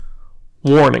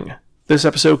Warning. This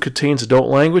episode contains adult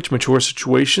language, mature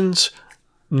situations,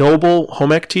 noble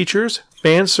home ec teachers,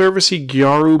 fan servicey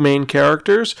Gyaru main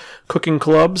characters, cooking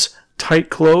clubs, tight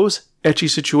clothes, ecchi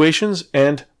situations,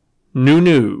 and new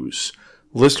news.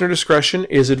 Listener discretion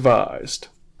is advised.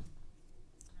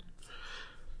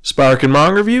 Sparkin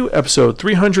Manga Review, episode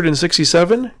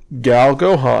 367, Gal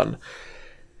Gohan.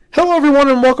 Hello everyone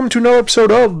and welcome to another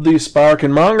episode of the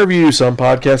Sparkin Manga Review, some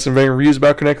podcasts and reviews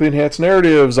about connectly enhanced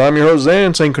narratives. I'm your host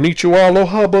Zan, saying konnichiwa,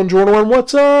 aloha, buongiorno, and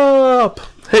what's up?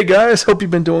 Hey guys, hope you've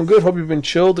been doing good, hope you've been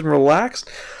chilled and relaxed.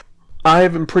 I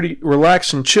have been pretty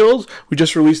relaxed and chilled. We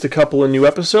just released a couple of new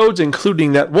episodes,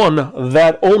 including that one,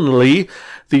 that only,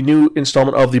 the new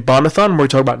installment of the Bondathon, where we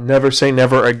talk about Never Say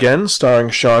Never Again, starring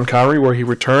Sean Connery, where he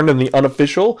returned in the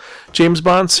unofficial James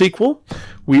Bond sequel.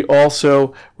 We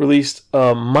also released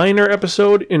a minor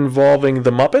episode involving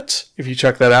the Muppets. If you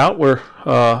check that out, where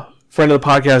friend of the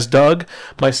podcast, Doug,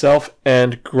 myself,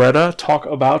 and Greta talk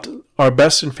about our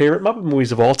best and favorite Muppet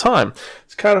movies of all time.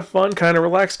 It's kind of fun, kind of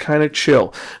relaxed, kind of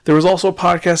chill. There was also a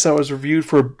podcast that was reviewed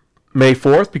for May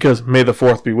 4th, because May the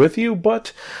 4th be with you,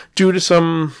 but due to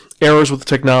some errors with the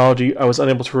technology, I was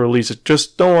unable to release it.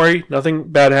 Just don't worry, nothing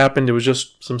bad happened, it was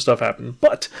just some stuff happened.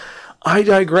 But I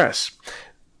digress.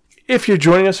 If you're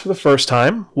joining us for the first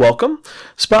time, welcome.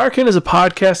 Sparkin is a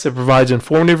podcast that provides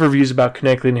informative reviews about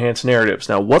connectly enhanced narratives.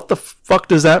 Now, what the fuck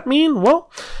does that mean?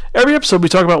 Well, every episode we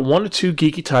talk about 1 to 2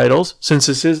 geeky titles. Since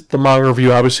this is the manga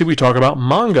review, obviously, we talk about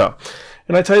manga.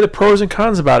 And I tell you the pros and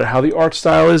cons about it, how the art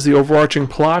style is, the overarching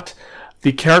plot,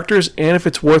 the characters, and if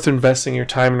it's worth investing your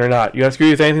time in or not. You have to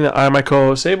agree with anything that I and my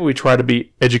co-host say, but we try to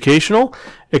be educational,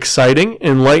 exciting,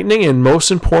 enlightening, and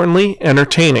most importantly,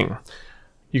 entertaining.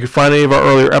 You can find any of our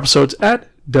earlier episodes at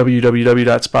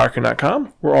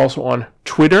www.sparkin.com. We're also on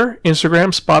Twitter,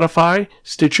 Instagram, Spotify,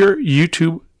 Stitcher,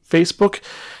 YouTube, Facebook,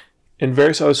 and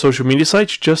various other social media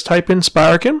sites. Just type in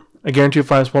Sparkin. I guarantee you'll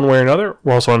find us one way or another.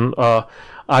 We're also on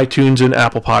iTunes and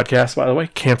Apple Podcasts, by the way.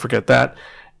 Can't forget that.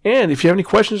 And if you have any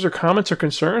questions or comments or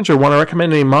concerns or want to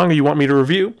recommend any manga you want me to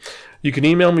review, you can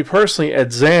email me personally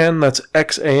at Zan, that's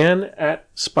Xan, at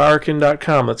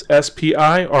Sparkin.com. That's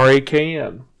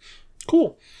SPIRAKN.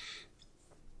 Cool.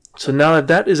 So now that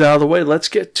that is out of the way, let's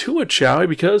get to it, shall we?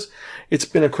 Because it's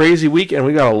been a crazy week and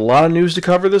we got a lot of news to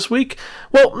cover this week.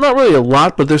 Well, not really a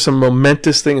lot, but there's some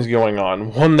momentous things going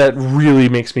on. One that really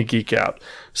makes me geek out.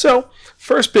 So,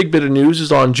 first big bit of news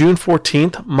is on June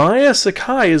 14th, Maya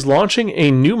Sakai is launching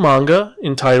a new manga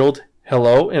entitled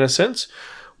Hello, Innocence.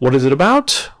 What is it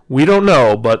about? We don't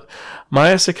know, but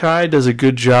Maya Sakai does a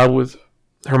good job with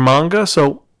her manga,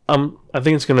 so I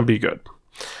think it's going to be good.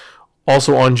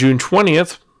 Also on June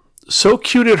 20th, So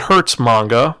Cute It Hurts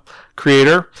manga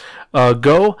creator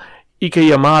Go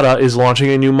Ikeyamada is launching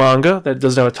a new manga that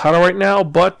doesn't have a title right now,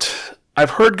 but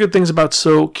I've heard good things about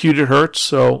So Cute It Hurts,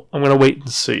 so I'm going to wait and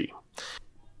see.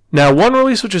 Now, one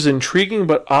release which is intriguing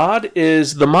but odd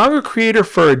is the manga creator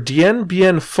for Dien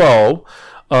Bien Pho,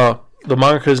 the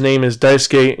mangaka's name is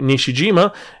Daisuke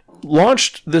Nishijima,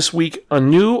 launched this week a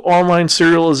new online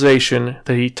serialization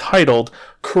that he titled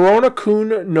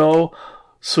Korona-kun no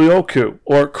Suyoku,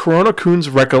 or Korona-kun's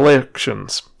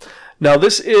Recollections. Now,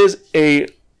 this is a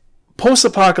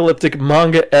post-apocalyptic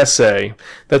manga essay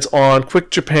that's on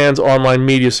Quick Japan's online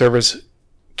media service,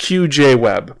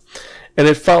 QJWeb. And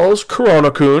it follows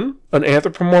Korona-kun, an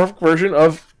anthropomorphic version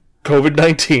of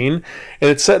COVID-19, and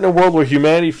it's set in a world where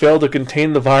humanity failed to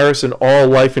contain the virus and all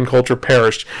life and culture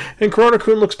perished. And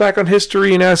Korona-kun looks back on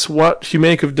history and asks what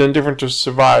humanity could have done different to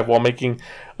survive while making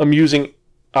amusing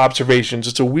observations.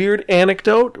 It's a weird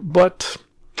anecdote, but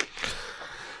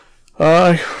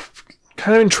kind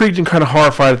of intrigued and kind of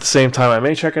horrified at the same time. I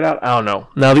may check it out. I don't know.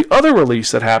 Now, the other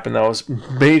release that happened that was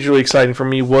majorly exciting for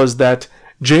me was that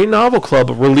J Novel Club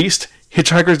released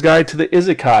Hitchhiker's Guide to the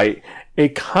Isekai, a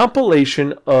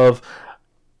compilation of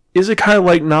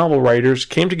Isekai-like novel writers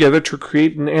came together to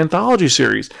create an anthology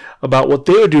series about what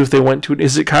they would do if they went to an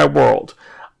Isekai world.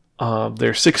 There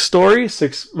are 6 stories,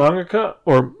 6 mangaka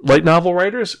or light novel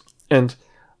writers, and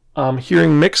I'm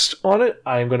hearing mixed on it.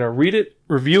 I'm going to read it,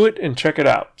 review it, and check it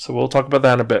out. So we'll talk about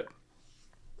that in a bit.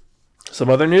 Some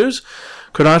other news.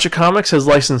 Kodansha Comics has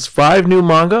licensed 5 new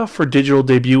manga for digital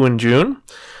debut in June.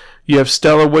 You have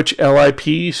Stellar Witch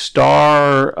LIP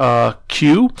Star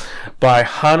Q by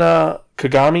Hana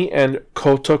Kagami and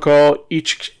Kotoko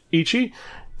Ichi.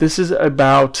 This is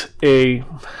about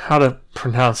how to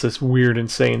pronounce this weird,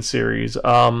 insane series.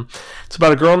 It's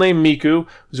about a girl named Miku,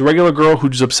 who's a regular girl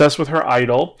who's obsessed with her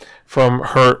idol from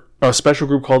her special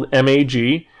group called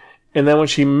MAG. And then when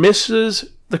she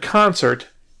misses the concert,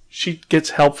 she gets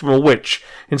help from a witch.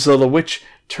 And so the witch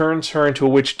turns her into a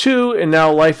witch too, and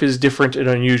now life is different and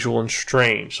unusual and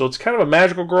strange. So it's kind of a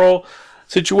magical girl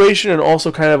situation and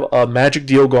also kind of a magic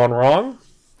deal gone wrong.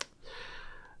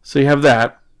 So you have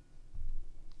that.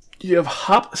 You have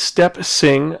Hop, Step,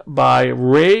 Sing by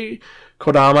Rei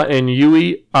Kodama and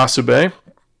Yui Asube.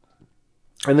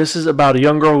 And this is about a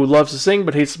young girl who loves to sing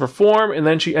but hates to perform, and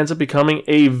then she ends up becoming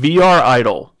a VR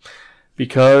idol.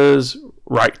 Because,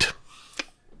 right.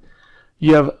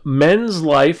 You have Men's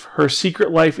Life, Her Secret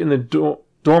Life in the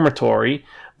Dormitory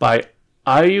by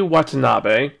Ayu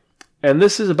Watanabe. And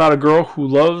this is about a girl who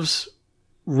loves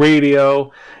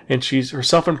radio, and she's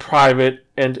herself in private,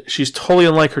 and she's totally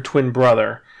unlike her twin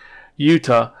brother,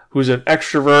 Yuta, who's an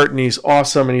extrovert, and he's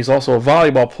awesome, and he's also a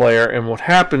volleyball player. And what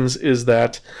happens is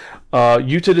that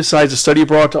Yuta decides to study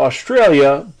abroad to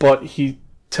Australia, but he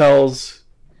tells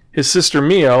his sister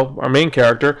Mio, our main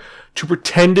character, to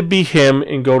pretend to be him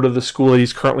and go to the school that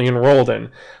he's currently enrolled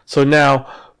in. So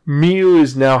now, Miu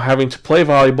is now having to play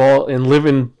volleyball and live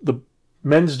in the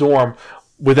men's dorm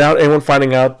without anyone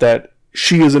finding out that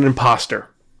she is an imposter.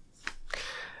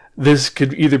 This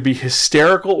could either be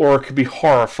hysterical or it could be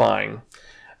horrifying.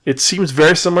 It seems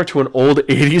very similar to an old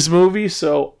 80s movie,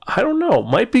 so I don't know.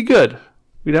 Might be good.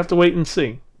 We'd have to wait and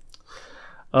see.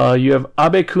 You have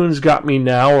Abe-kun's Got Me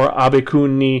Now, or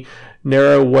Abe-kun ni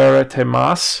Nerewere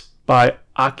Temasu by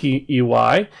Aki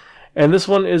Iwai. And this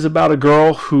one is about a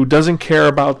girl who doesn't care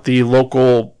about the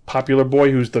local popular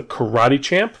boy who's the karate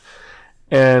champ.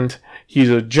 And he's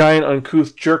a giant,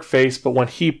 uncouth jerk face, but when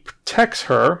he protects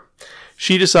her,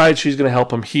 she decides she's going to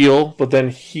help him heal. But then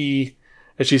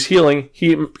as she's healing,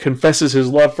 he confesses his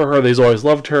love for her, that he's always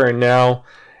loved her, and now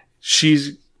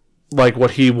she's like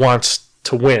what he wants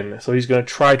to win. So he's going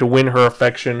to try to win her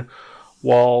affection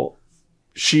while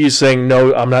she's saying,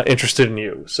 no, I'm not interested in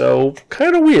you. So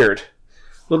kind of weird.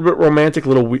 A little bit romantic,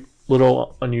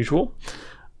 little unusual.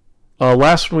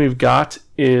 Last one we've got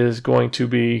is going to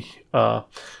be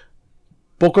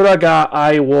Bokura ga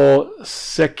Ai wo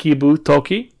Sekibu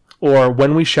Toki, or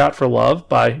When We Shot for Love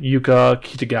by Yuka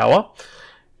Kitagawa.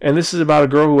 And this is about a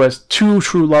girl who has two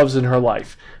true loves in her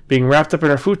life, being wrapped up in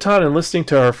her futon and listening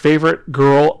to her favorite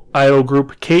girl idol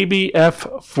group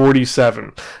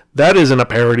KBF47. That isn't a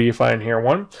parody if I can hear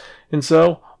one. And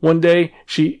so one day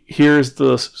she hears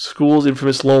the school's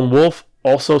infamous Lone Wolf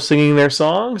also singing their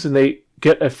songs, and they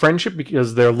get a friendship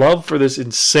because their love for this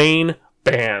insane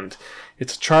band.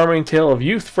 It's a charming tale of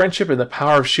youth, friendship, and the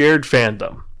power of shared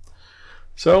fandom.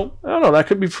 So, I don't know, that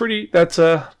could be pretty,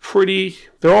 they're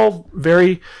all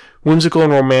very whimsical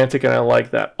and romantic, and I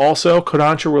like that. Also,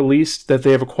 Kodansha released that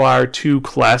they have acquired 2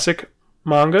 classic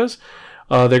mangas.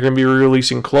 They're going to be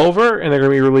releasing Clover, and they're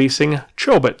going to be releasing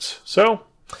Chobits. So,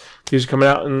 these are coming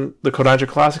out in the Kodansha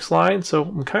Classics line, so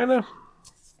I'm kind of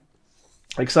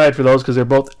excited for those because they're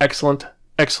both excellent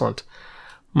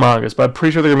mangas, but I'm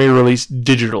pretty sure they're going to be released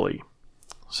digitally.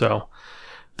 So,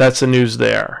 that's the news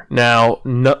there. Now,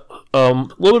 a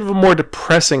little bit of a more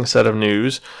depressing set of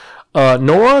news.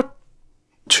 Nora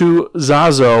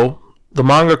Tsuzazo, the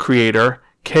manga creator,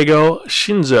 Keigo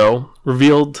Shinzo,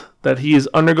 revealed that he is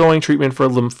undergoing treatment for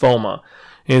lymphoma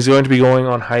and is going to be going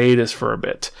on hiatus for a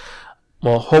bit.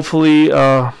 Well, hopefully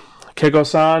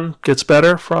Keigo-san gets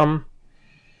better from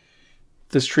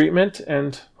this treatment,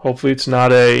 and hopefully it's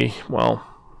not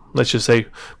let's just say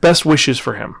best wishes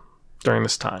for him during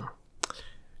this time.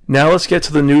 Now let's get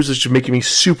to the news that's making me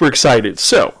super excited.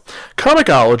 So,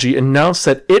 Comixology announced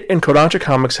that it and Kodansha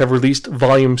Comics have released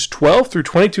volumes 12 through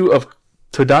 22 of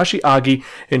Tadashi Agi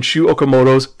and Shu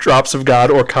Okamoto's Drops of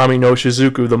God, or Kami no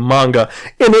Shizuku, the manga,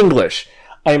 in English.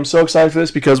 I am so excited for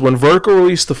this because when Vertical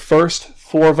released the first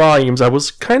 4 volumes, I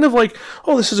was kind of like,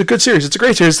 oh, this is a good series, it's a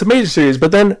great series, it's a major series,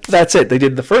 but then that's it. They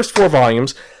did the first 4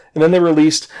 volumes, and then they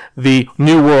released the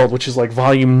New World, which is like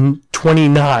volume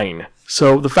 29.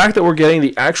 So the fact that we're getting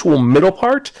the actual middle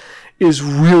part is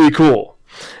really cool.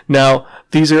 Now,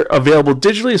 these are available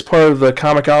digitally as part of the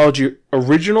Comixology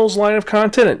Originals line of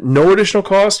content at no additional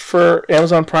cost for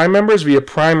Amazon Prime members via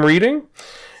Prime Reading.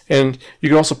 And you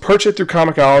can also purchase it through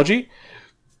Comixology.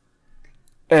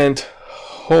 And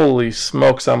holy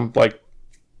smokes, I'm like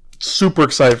super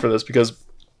excited for this because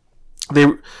they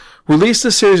released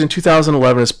this series in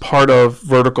 2011 as part of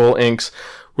Vertical Inc.'s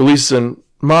release in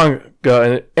manga,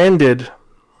 and it ended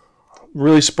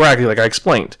really sporadically, like I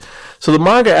explained. So the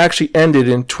manga actually ended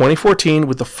in 2014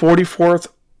 with the 44th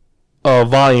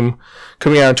volume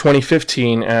coming out in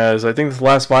 2015, as I think the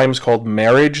last volume is called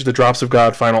Marriage, the Drops of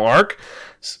God Final Arc.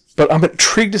 But I'm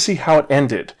intrigued to see how it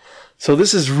ended. So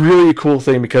this is really a cool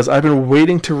thing because I've been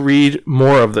waiting to read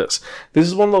more of this. This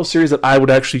is one of those series that I would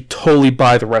actually totally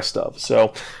buy the rest of.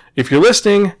 So if you're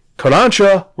listening,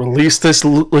 Kodansha, release this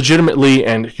legitimately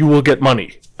and you will get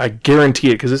money. I guarantee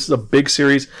it, because this is a big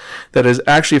series that has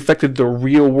actually affected the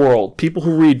real world. People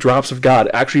who read Drops of God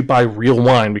actually buy real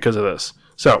wine because of this.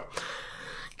 So,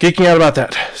 geeking out about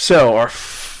that. So, our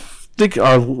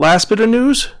last bit of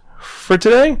news for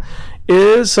today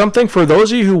is something for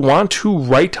those of you who want to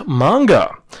write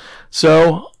manga.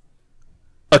 So,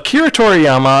 Akira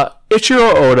Toriyama,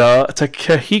 Ichiro Oda,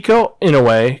 Takehiko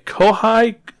Inoue,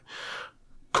 Kohei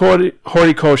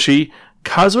Horikoshi,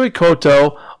 Kazue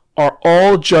Koto are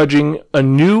all judging a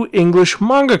new English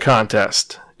manga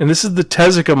contest. And this is the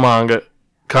Tezuka manga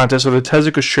contest, or the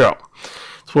Tezuka show.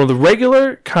 It's one of the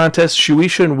regular contests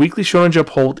Shueisha and Weekly Shonen Jump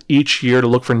hold each year to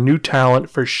look for new talent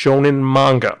for shonen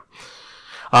manga.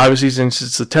 Obviously, since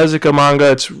it's the Tezuka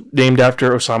manga, it's named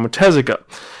after Osamu Tezuka.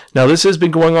 Now, this has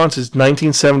been going on since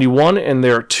 1971, and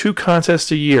there are 2 contests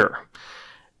a year.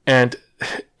 And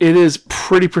it is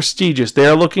pretty prestigious. They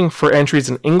are looking for entries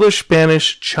in English,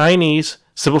 Spanish, Chinese,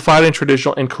 Simplified and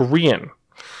Traditional, and Korean.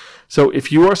 So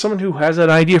if you are someone who has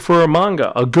an idea for a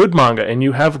manga, a good manga, and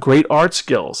you have great art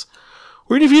skills,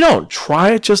 or even if you don't,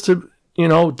 try it just to,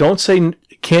 don't say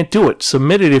can't do it.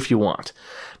 Submit it if you want.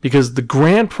 Because the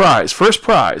grand prize, first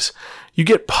prize, you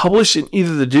get published in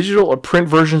either the digital or print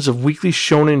versions of Weekly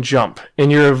Shonen Jump,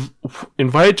 and you're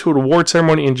invited to an award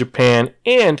ceremony in Japan,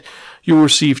 and you'll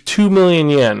receive 2 million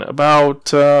yen, about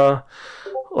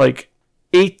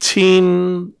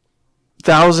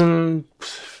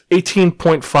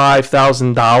 18.5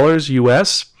 thousand dollars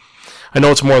US. I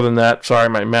know it's more than that. Sorry,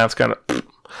 my math's kind of.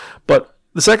 But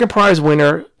the second prize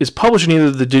winner is published in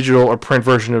either the digital or print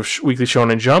version of Weekly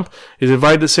Shonen Jump, is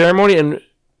invited to the ceremony, and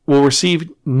will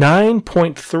receive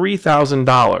 $9.3 thousand.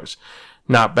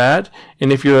 Not bad.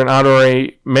 And if you're an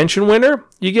honorary mention winner,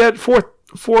 you get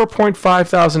 $4.5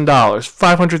 thousand,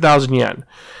 500,000 yen.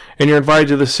 And you're invited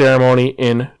to the ceremony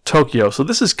in Tokyo. So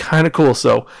this is kind of cool.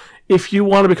 So if you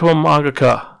want to become a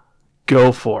mangaka,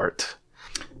 go for it.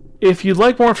 If you'd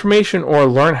like more information or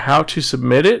learn how to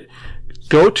submit it,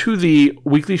 go to the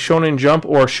Weekly Shonen Jump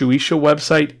or Shueisha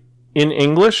website in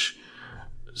English.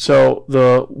 So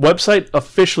the website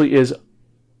officially is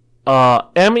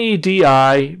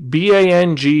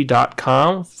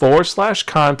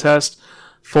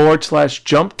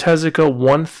medibang.com/contest/Jump Tezuka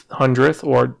 100th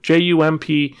or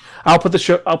JUMP. I'll put this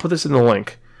in the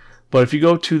link. But if you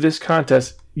go to this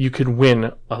contest, you can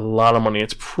win a lot of money.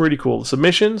 It's pretty cool. The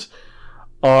submissions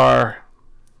are,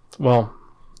 wow.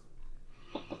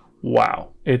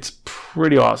 It's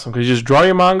pretty awesome because you just draw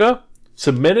your manga,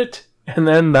 submit it, and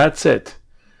then that's it.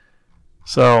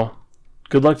 So,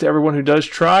 good luck to everyone who does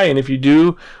try, and if you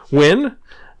do win,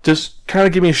 just kind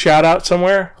of give me a shout out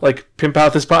somewhere, like pimp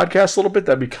out this podcast a little bit.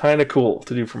 That'd be kind of cool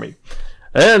to do for me.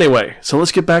 Anyway, so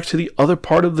let's get back to the other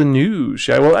part of the news.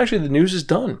 Well, actually, the news is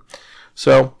done.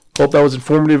 So, hope that was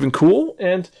informative and cool.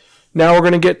 And now we're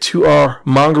going to get to our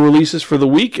manga releases for the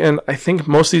week. And I think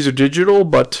most of these are digital,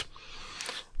 but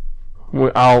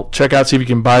I'll check out, see if you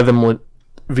can buy them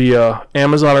via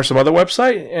Amazon or some other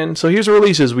website. And so here's the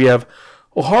releases. We have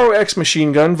Oharu X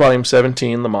Machine Gun, Volume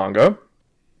 17, the manga.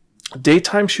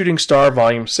 Daytime Shooting Star,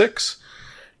 Volume 6.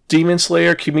 Demon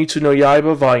Slayer Kimetsu no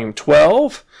Yaiba, Volume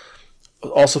 12.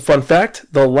 Also, fun fact,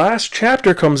 the last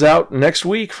chapter comes out next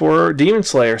week for Demon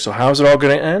Slayer, so how's it all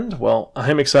going to end? Well,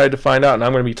 I'm excited to find out, and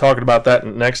I'm going to be talking about that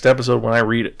in the next episode when I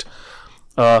read it.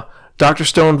 Dr.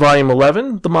 Stone Volume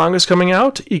 11, the manga's coming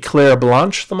out. Eclair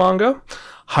Blanche, the manga.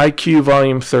 Haikyuu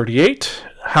Volume 38.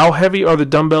 How Heavy Are the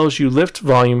Dumbbells You Lift,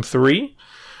 Volume 3.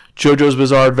 JoJo's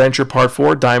Bizarre Adventure Part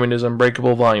 4, Diamond is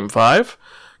Unbreakable, Volume 5.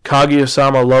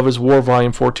 Kaguya-sama Love is War,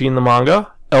 Volume 14, the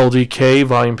manga. LDK,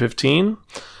 Volume 15.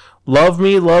 Love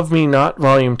Me Not,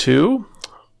 Volume 2.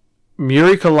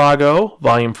 Murika Lago,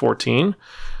 Volume 14.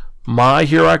 My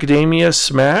Hero Academia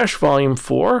Smash, Volume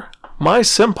 4. My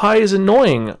Senpai is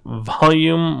Annoying,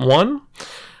 Volume 1.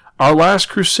 Our Last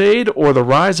Crusade, or The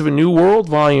Rise of a New World,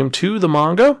 Volume 2, the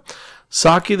manga.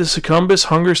 Saki the Succumbus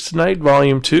Hungers Tonight,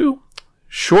 Volume 2.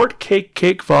 Shortcake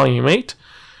Cake, Volume 8.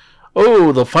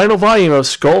 Oh, the final volume of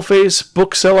Skullface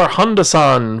Bookseller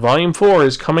Honda-san, Volume 4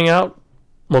 is coming out.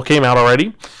 Well, came out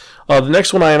already. The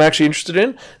next one I am actually interested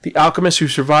in, The Alchemist Who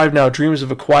Survived Now Dreams of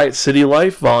a Quiet City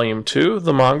Life, Volume 2,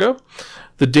 the manga.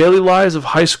 The Daily Lives of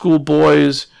High School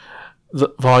Boys,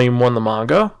 Volume 1, the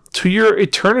manga. To Your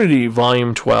Eternity,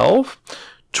 Volume 12.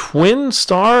 Twin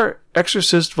Star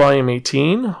Exorcist, Volume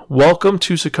 18. Welcome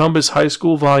to Succumbus High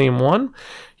School, Volume 1.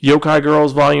 Yokai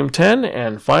Girls, Volume 10.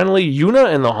 And finally,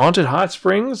 Yuna and the Haunted Hot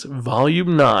Springs,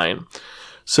 Volume 9.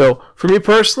 So, for me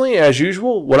personally, as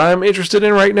usual, what I'm interested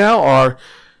in right now are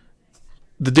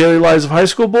The Daily Lives of High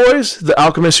School Boys, The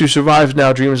Alchemist Who Survived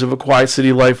Now Dreams of a Quiet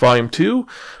City Life Volume 2,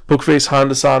 Bookface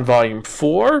Honda-san Volume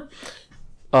 4,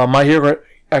 My Hero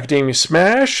Academia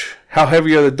Smash, How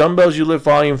Heavy Are the Dumbbells You Lift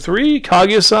Volume 3,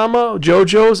 Kaguya-sama,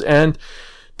 JoJo's, and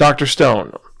Dr.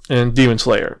 Stone and Demon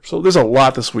Slayer. So there's a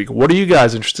lot this week. What are you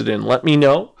guys interested in? Let me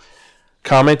know.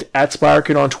 Comment at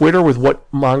Spyrokin on Twitter with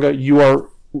what manga you are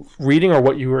reading or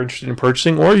what you are interested in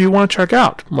purchasing or you want to check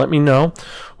out. Let me know.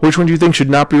 Which one do you think should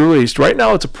not be released? Right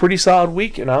now, it's a pretty solid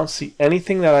week, and I don't see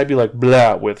anything that I'd be like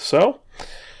blah with. So,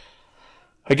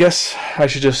 I guess I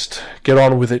should just get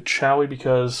on with it, shall we?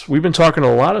 Because we've been talking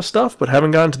a lot of stuff, but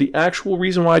haven't gotten to the actual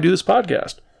reason why I do this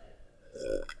podcast.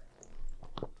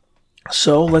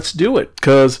 So, let's do it.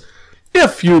 Because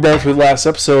if you remember the last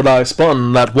episode, I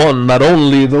spun that one, that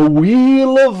only, the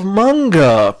Wheel of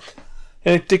Manga.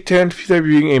 And it dictated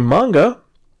being a manga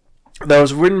that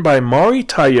was written by Mari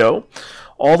Taiyo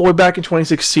all the way back in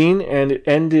 2016, and it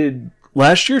ended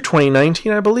last year,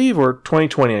 2019, I believe, or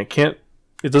 2020. It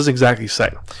doesn't exactly say.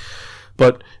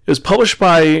 But it was published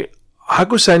by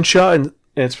Hakusensha, and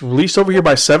it's released over here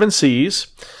by Seven Seas.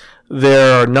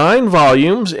 There are 9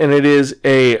 volumes, and it is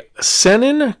a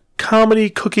seinen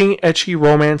comedy cooking ecchi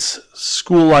romance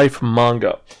school life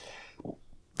manga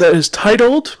that is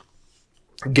titled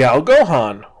Gal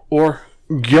Gohan, or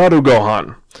Gyaru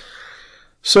Gohan.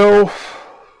 So,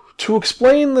 to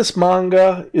explain this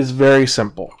manga is very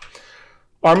simple.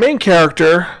 Our main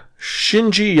character,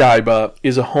 Shinji Yaiba,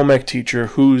 is a home ec teacher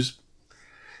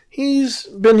he's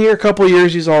been here a couple of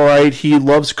years, he's alright, he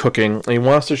loves cooking, and he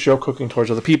wants to show cooking towards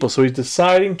other people, so he's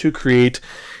deciding to create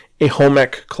a home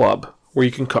ec club where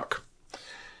you can cook.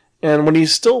 And when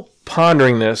he's still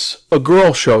pondering this, a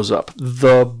girl shows up,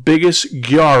 the biggest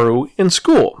gyaru in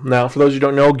school. Now, for those who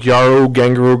don't know, gyaru,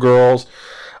 Gangaru girls,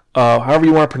 however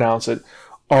you want to pronounce it,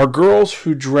 are girls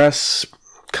who dress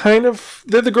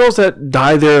they're the girls that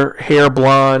dye their hair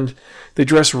blonde. They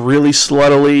dress really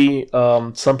sluttily.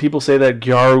 Some people say that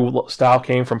gyaru style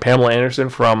came from Pamela Anderson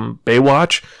from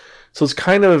Baywatch. So it's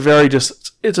kind of it's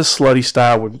a slutty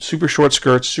style with super short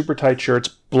skirts, super tight shirts,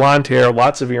 blonde hair,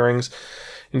 lots of earrings.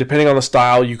 And depending on the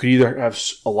style, you could either have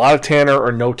a lot of tanner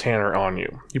or no tanner on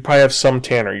you. You probably have some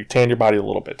tanner. You tan your body a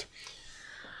little bit.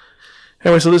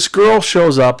 Anyway, so this girl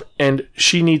shows up, and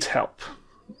she needs help.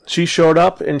 She showed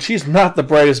up, and she's not the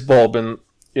brightest bulb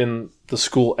in the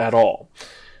school at all.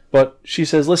 But she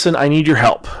says, listen, I need your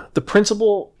help. The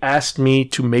principal asked me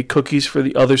to make cookies for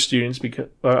the other students,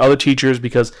 other teachers,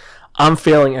 because I'm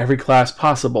failing every class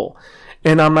possible.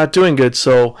 And I'm not doing good,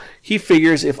 so he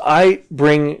figures if I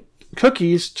bring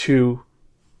cookies to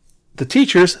the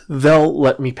teachers, they'll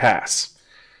let me pass.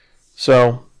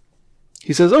 So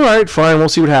he says, all right, fine, we'll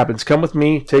see what happens. Come with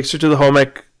me. Takes her to the home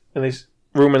ec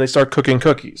room, and they start cooking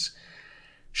cookies.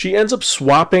 She ends up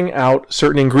swapping out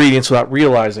certain ingredients without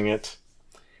realizing it,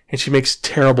 and she makes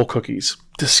terrible cookies.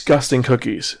 Disgusting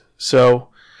cookies. So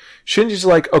Shinji's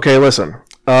like, okay, listen,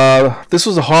 this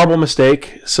was a horrible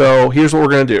mistake, so here's what we're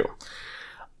going to do.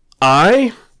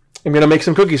 I am going to make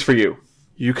some cookies for you.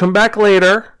 You come back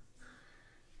later,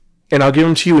 and I'll give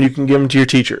them to you, and you can give them to your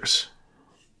teachers.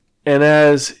 And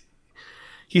as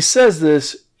he says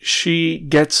this, she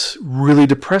gets really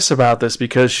depressed about this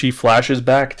because she flashes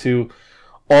back to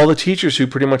all the teachers who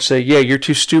pretty much say, yeah, you're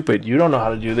too stupid. You don't know how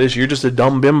to do this. You're just a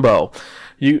dumb bimbo.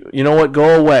 You know what?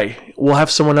 Go away. We'll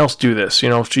have someone else do this.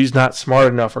 She's not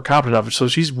smart enough or competent enough. So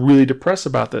she's really depressed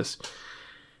about this.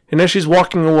 And as she's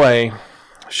walking away,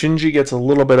 Shinji gets a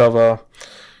little bit of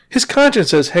his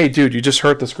conscience says, hey, dude, you just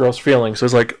hurt this girl's feelings. So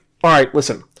he's like, all right,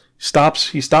 listen.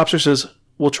 He stops her, says,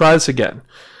 we'll try this again.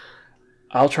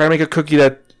 I'll try to make a cookie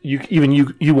that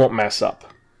you won't mess up.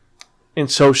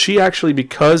 And so she actually,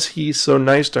 because he's so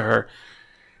nice to her,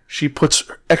 she puts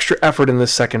extra effort in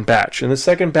this second batch. In the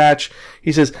second batch,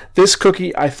 he says, this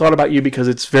cookie, I thought about you because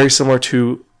it's very similar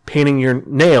to painting your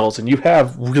nails, and you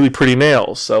have really pretty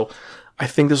nails. So I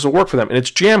think this will work for them. And it's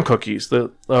jam cookies,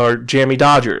 or Jammy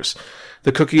Dodgers.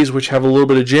 The cookies which have a little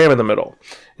bit of jam in the middle.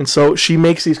 And so she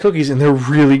makes these cookies, and they're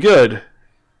really good.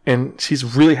 And she's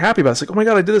really happy about it. It's like, oh my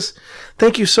god, I did this.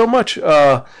 Thank you so much,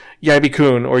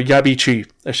 Yaibi-kun, or Yabichi,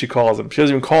 as she calls him. She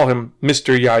doesn't even call him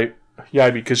Mr.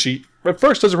 Yaibi, because she, at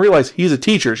first, doesn't realize he's a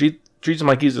teacher. She treats him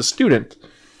like he's a student.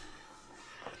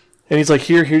 And he's like,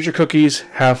 here's your cookies.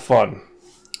 Have fun.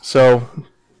 So,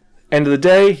 end of the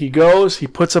day, he goes, he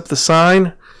puts up the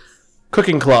sign,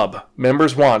 cooking club,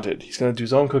 members wanted. He's going to do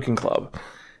his own cooking club.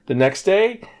 The next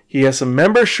day, he has some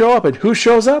members show up, and who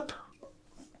shows up?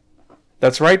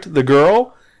 That's right, the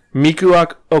girl,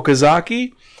 Miku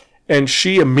Okazaki, and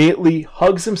she immediately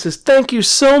hugs him, says, thank you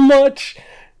so much.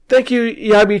 Thank you,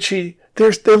 Yabichi.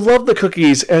 they love the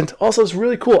cookies, and also it's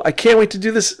really cool. I can't wait to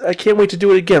do this. I can't wait to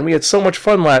do it again. We had so much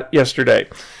fun yesterday.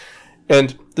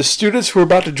 And the students who are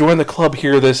about to join the club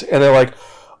hear this, and they're like,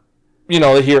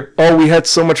 they hear, "Oh, we had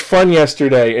so much fun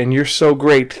yesterday, and you're so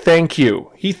great. Thank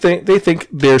you." They think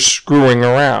they're screwing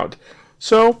around.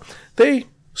 So they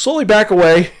slowly back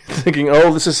away, thinking,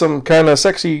 "Oh, this is some kind of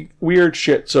sexy, weird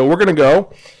shit." So we're going to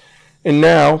go. And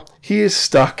now he is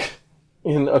stuck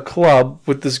in a club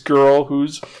with this girl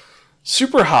who's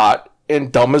super hot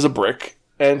and dumb as a brick,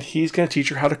 and he's going to teach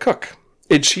her how to cook.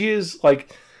 And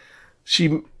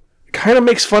she kind of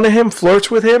makes fun of him, flirts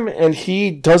with him, and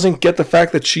he doesn't get the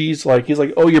fact that he's like,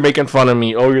 "Oh, you're making fun of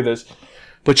me. Oh, you're this."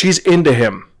 But she's into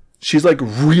him. She's like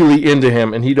really into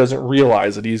him, and he doesn't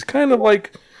realize it. He's kind of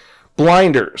like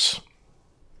blinders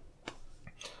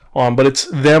on, but it's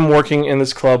them working in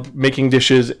this club, making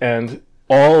dishes, and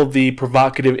all of the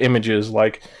provocative images,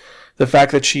 like the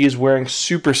fact that she is wearing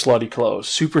super slutty clothes,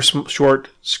 super short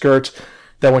skirts,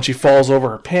 that when she falls over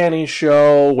her panties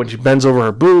show, when she bends over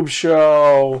her boobs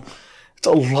show. It's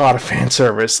a lot of fan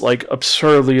service, like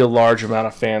absurdly a large amount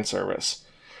of fan service.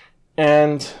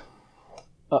 And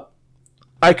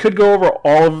I could go over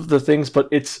all of the things, but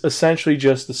it's essentially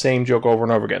just the same joke over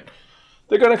and over again.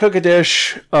 They're going to cook a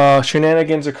dish,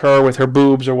 shenanigans occur with her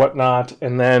boobs or whatnot,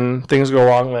 and then things go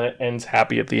wrong, and then it ends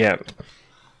happy at the end.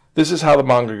 This is how the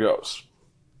manga goes.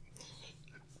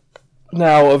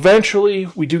 Now, eventually,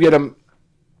 we do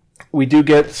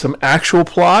get some actual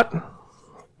plot,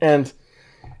 and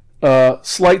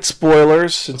slight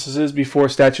spoilers, since this is before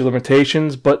statute of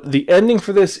limitations, but the ending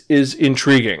for this is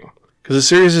intriguing, because the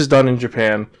series is done in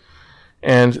Japan,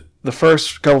 and the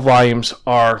first couple volumes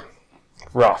are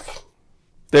rough.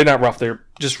 They're not rough, they're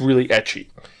just really ecchi.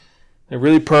 They're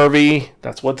really pervy,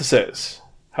 that's what this is.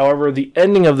 However, the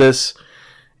ending of this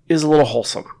is a little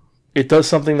wholesome. It does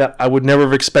something that I would never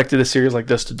have expected a series like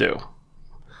this to do.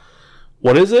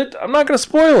 What is it? I'm not going to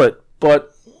spoil it,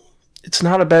 but it's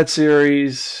not a bad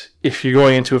series if you're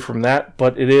going into it from that,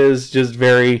 but it is just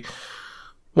very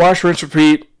wash, rinse,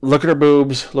 repeat. Look at her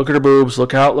boobs, look how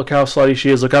slutty she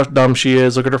is, look how dumb she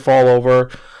is, look at her fall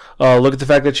over. Look at the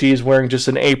fact that she's wearing just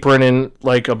an apron and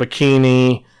like a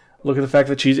bikini. Look at the fact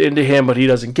that she's into him, but he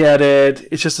doesn't get it.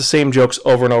 It's just the same jokes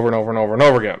over and over and over and over and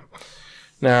over again.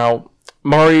 Now,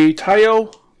 Mari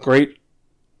Tayo, great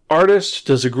artist,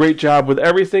 does a great job with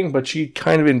everything, but she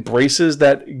kind of embraces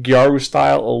that Gyaru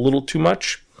style a little too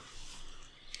much.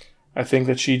 I think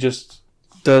that she just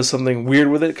does something weird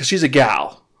with it, because she's a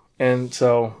gal. And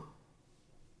so,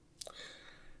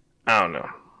 I don't know.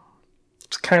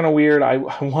 It's kind of weird. I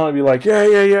want to be like,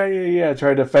 yeah, try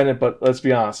to defend it, but let's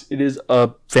be honest. It is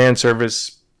a fan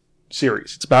service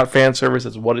series. It's about fan service.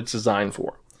 It's what it's designed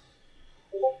for.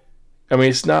 I mean,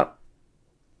 it's not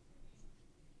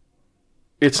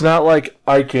like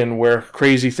Icon where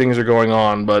crazy things are going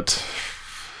on, but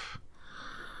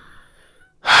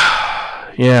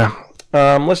yeah.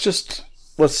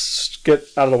 Let's get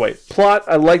out of the way. Plot,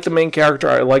 I like the main character.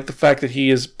 I like the fact that he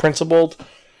is principled.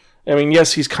 I mean,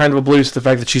 yes, he's kind of oblivious to the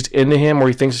fact that she's into him or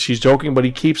he thinks that she's joking, but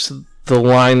he keeps the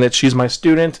line that she's my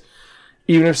student.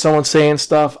 Even if someone's saying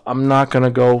stuff, I'm not going to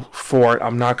go for it.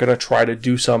 I'm not going to try to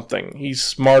do something. He's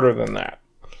smarter than that.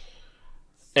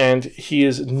 And he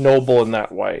is noble in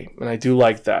that way. And I do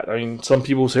like that. I mean, some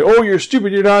people say, "Oh, you're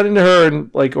stupid, you're not into her,"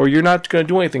 and or "You're not going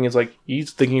to do anything." It's like,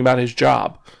 he's thinking about his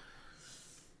job.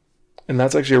 And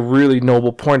that's actually a really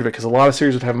noble point of it, because a lot of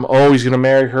series would have him, "Oh, he's going to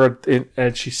marry her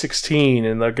and she's 16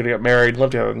 and they're going to get married and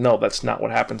live together." No, that's not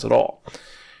what happens at all.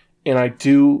 And I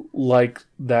do like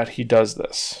that he does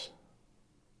this.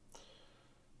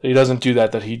 That he doesn't do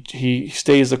that he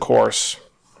stays the course.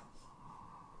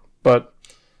 But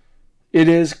it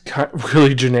is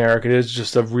really generic. It is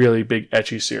just a really big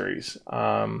ecchi series.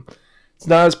 It's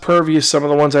not as pervy as some of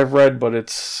the ones I've read, but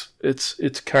it's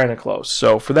kind of close.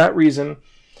 So for that reason,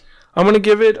 I'm going to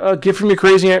give it a gift from your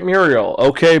crazy Aunt Muriel.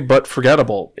 Okay, but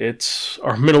forgettable. It's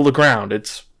our middle of the ground.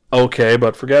 It's okay,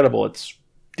 but forgettable. It's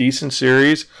decent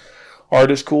series. Art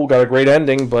is cool. Got a great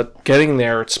ending, but getting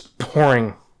there, it's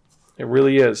boring. It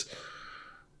really is.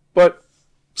 But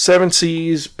Seven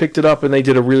Seas picked it up, and they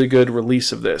did a really good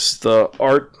release of this. The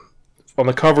art on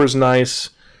the cover is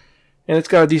nice, and it's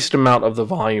got a decent amount of the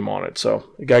volume on it, so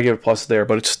you gotta give it a plus there,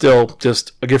 but it's still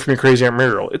just a gift from your crazy Aunt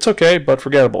Muriel. It's okay, but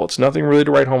forgettable. It's nothing really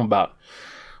to write home about.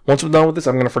 Once I'm done with this,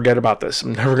 I'm going to forget about this.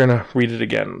 I'm never going to read it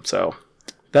again, so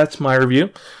that's my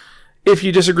review. If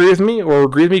you disagree with me or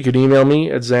agree with me, you can email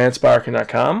me at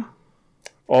zanspirekin.com.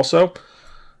 Also,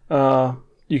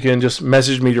 you can just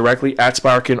message me directly at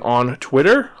Spirekin on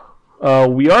Twitter.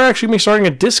 We are actually starting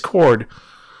a Discord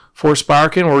for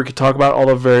Sparkin, where we could talk about all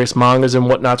the various mangas and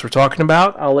whatnots we're talking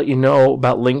about. I'll let you know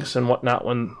about links and whatnot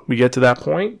when we get to that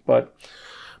point, but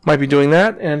might be doing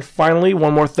that. And finally,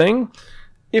 one more thing.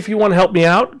 If you want to help me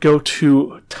out, go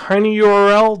to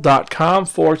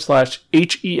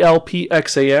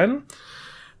tinyurl.com/HELPXAN.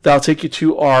 That'll take you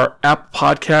to our Apple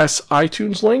Podcasts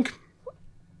iTunes link.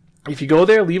 If you go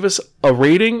there, leave us a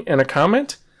rating and a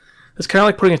comment. It's kind of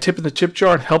like putting a tip in the tip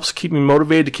jar and helps keep me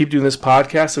motivated to keep doing this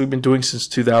podcast that we've been doing since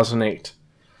 2008.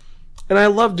 And I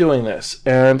love doing this.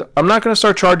 And I'm not going to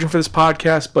start charging for this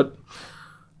podcast, but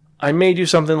I may do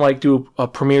something like do a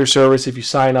premiere service. If you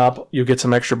sign up, you'll get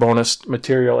some extra bonus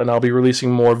material, and I'll be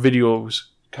releasing more videos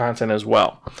content as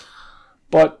well.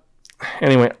 But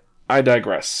anyway, I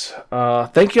digress.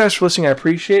 Thank you guys for listening. I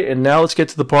appreciate it. And now let's get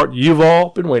to the part you've all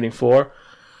been waiting for.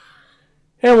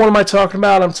 And what am I talking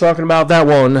about? I'm talking about that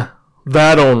one.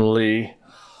 That only.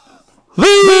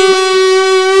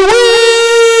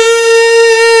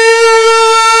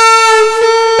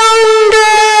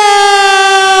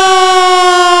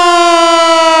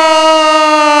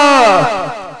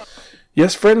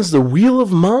 Yes, friends, the Wheel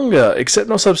of Manga, except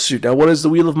no substitute. Now, what is the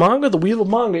Wheel of Manga? The Wheel of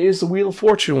Manga is the Wheel of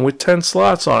Fortune with 10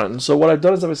 slots on it. And so what I've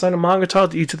done is I've assigned a manga title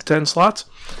to each of the 10 slots.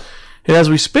 And as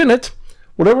we spin it,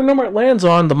 whatever number it lands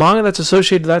on, the manga that's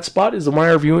associated to that spot is the one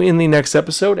I review in the next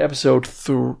episode, episode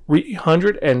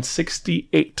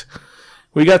 368.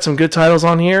 We got some good titles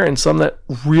on here and some that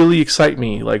really excite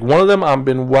me. Like one of them I've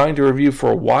been wanting to review for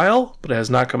a while, but it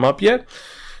has not come up yet.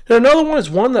 And another one is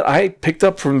one that I picked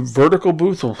up from Vertical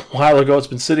Booth a while ago. It's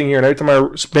been sitting here, and every time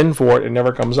I spin for it, it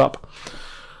never comes up.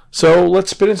 So let's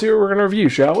spin and see what we're going to review,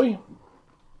 shall we?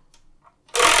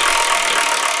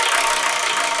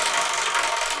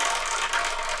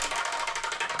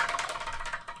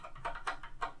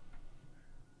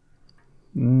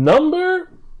 Number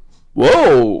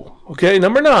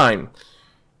 9.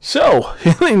 So,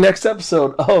 in the next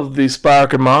episode of the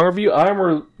Sparkin Manga Review, I'm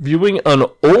reviewing an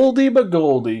oldie but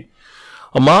goldie.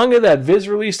 A manga that Viz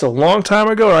released a long time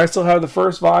ago, and I still have the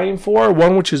first volume for.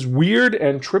 One which is weird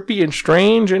and trippy and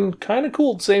strange and kind of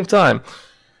cool at the same time.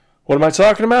 What am I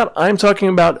talking about? I'm talking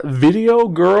about Video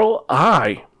Girl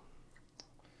Ai.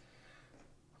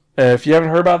 If you haven't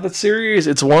heard about that series,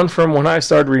 it's one from when I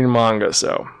started reading manga,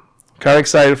 so kind of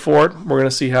excited for it. We're going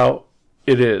to see how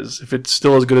it is, if it's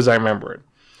still as good as I remember it.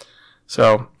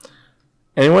 So,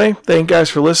 anyway, thank you guys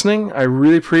for listening. I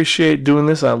really appreciate doing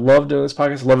this. I love doing this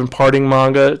podcast. I love imparting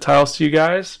manga titles to you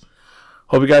guys.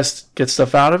 Hope you guys get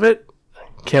stuff out of it.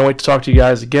 Can't wait to talk to you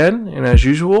guys again. And as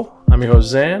usual, I'm your host,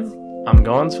 Zan. I'm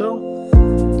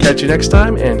Gonzville. Catch you next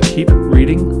time, and keep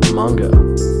reading manga.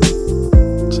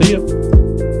 See ya.